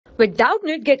With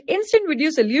Doubtnut, get instant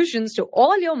video solutions to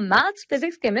all your maths,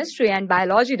 physics, chemistry, and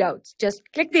biology doubts. Just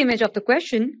click the image of the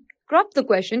question, crop the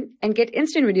question, and get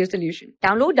instant video solution.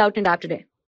 Download Doubtnut app today.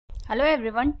 Hello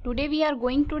everyone, today we are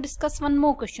going to discuss one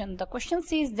more question. The question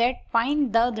says that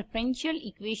find the differential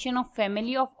equation of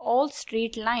family of all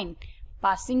straight line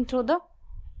passing through the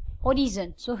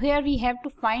origin. So here we have to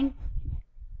find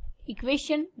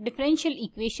differential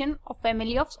equation of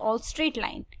family of all straight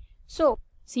line. So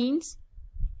since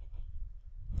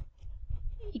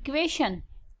equation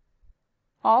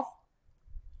of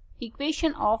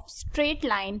straight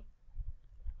line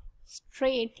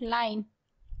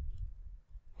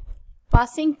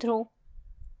passing through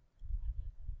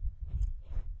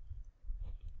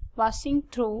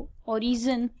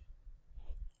origin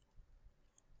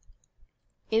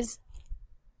is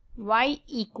y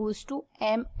equals to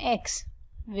mx,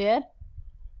 where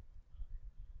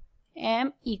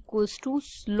m equals to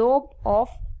slope of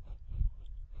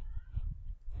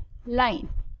line.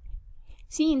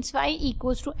 Since y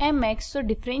equals to mx, so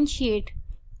differentiate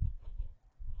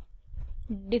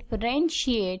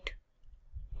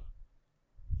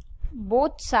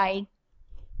both sides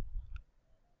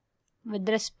with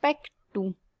respect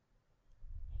to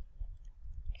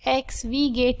x.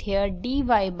 We get here dy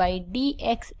by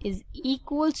dx is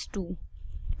equals to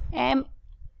m.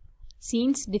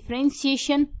 Since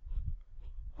differentiation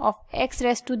of x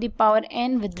raised to the power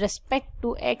n with respect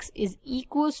to x is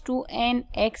equals to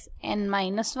nx n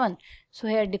minus 1. So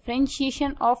here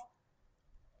differentiation of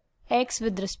x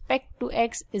with respect to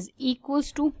x is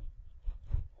equals to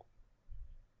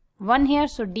 1 here.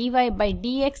 So dy by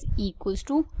dx equals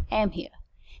to m here.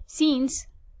 Since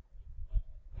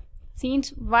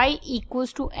y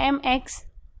equals to mx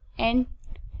and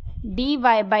dy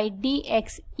by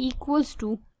dx equals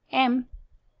to m,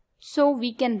 so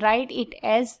we can write it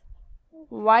as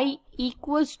y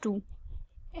equals to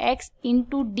x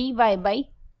into dy by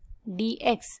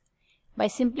dx. By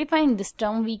simplifying this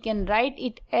term, we can write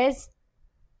it as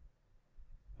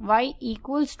y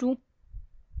equals to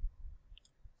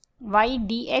y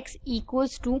dx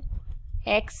equals to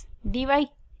x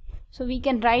dy. So we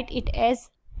can write it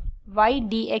as y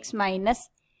dx minus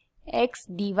x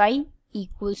dy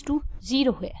equals to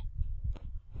 0 here,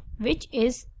 which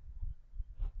is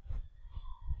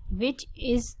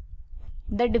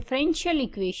the differential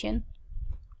equation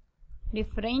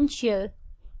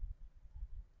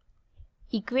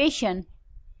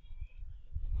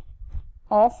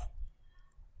of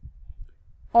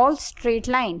all straight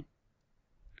line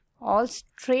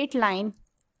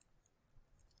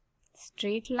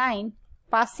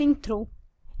passing through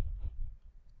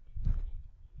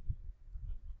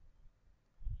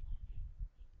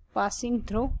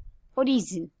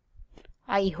origin.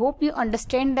 I hope you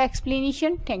understand the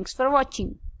explanation. Thanks for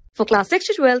watching. For class 6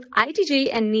 to 12, IIT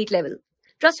JEE and NEET level.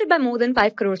 Trusted by more than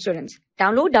 5 crore students.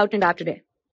 Download Doubtnut app today.